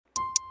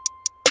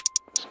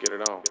Get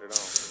it on.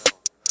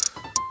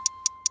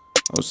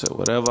 I'll say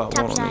whatever I want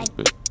on this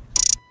bitch.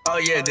 Oh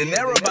yeah,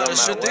 Dinero about to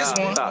shoot this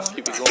one.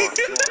 Keep it going.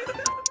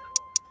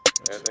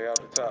 Everything out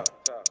the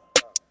top.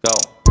 Go.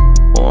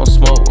 Won't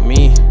smoke with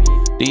me.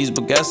 These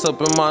baguettes up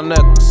in my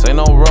necklace. Ain't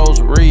no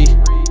rosary.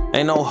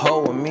 Ain't no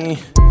hoe with me.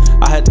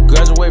 I had to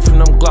graduate from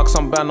them Glocks.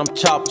 I'm bound them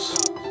choppers.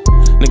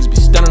 Niggas be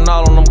standing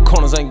all on them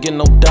corners. Ain't getting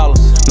no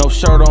dollars. No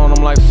shirt on.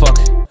 I'm like fuck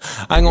it.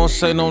 I ain't gon'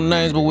 say no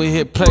names, but we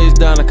hit plays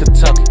down in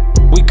Kentucky.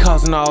 We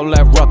causing all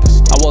that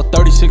ruckus. I wore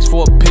 36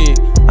 for a pig.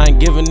 I ain't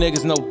giving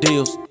niggas no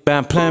deals.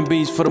 Buying plan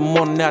B's for the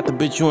morning after,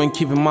 bitch, you ain't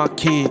keeping my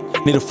kid.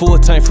 Need a full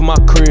tank for my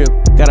crib.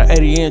 Got an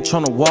 80-inch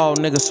on the wall,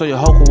 nigga, so your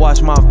hoe can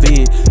watch my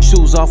vid.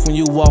 Shoes off when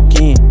you walk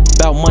in.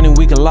 About money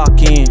we can lock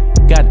in.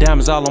 Got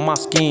diamonds all on my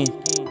skin.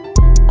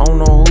 I don't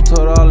know who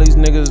told all these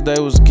niggas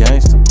they was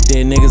gangsta.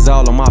 Dead niggas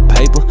all on my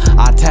paper.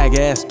 I tag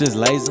ass this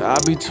laser. I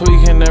be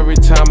tweaking every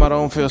time I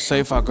don't feel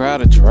safe. I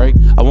grab a Drake.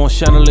 I want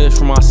chandeliers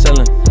from my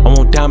ceiling. I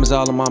want diamonds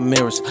all in my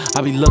mirrors.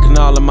 I be looking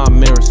all in my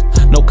mirrors.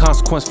 No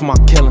consequence for my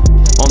killing.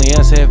 Only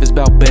answer if it's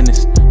about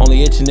business.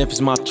 Only itching if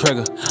it's my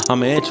trigger.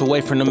 I'm an inch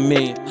away from the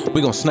mid.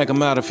 We gon' snake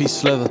him out if he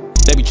slither.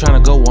 They be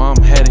tryna go where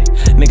I'm headed.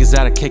 Niggas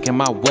out of cake in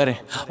my wedding.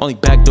 Only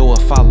back door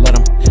if I let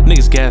them.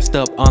 Niggas gassed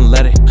up,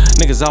 unleaded.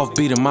 Niggas off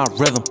beating my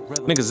rhythm.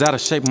 Niggas out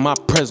of shape in my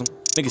prism.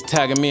 Niggas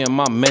tagging me in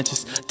my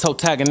mentions. Toe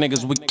tagging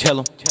niggas, we kill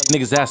them.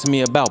 Niggas asking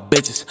me about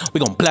bitches. We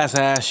gon' blast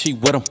her ass, she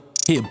with them.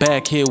 He a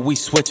bad kid, we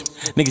switch him.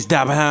 Niggas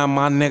die behind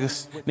my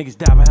niggas. Niggas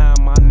die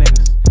behind my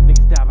niggas.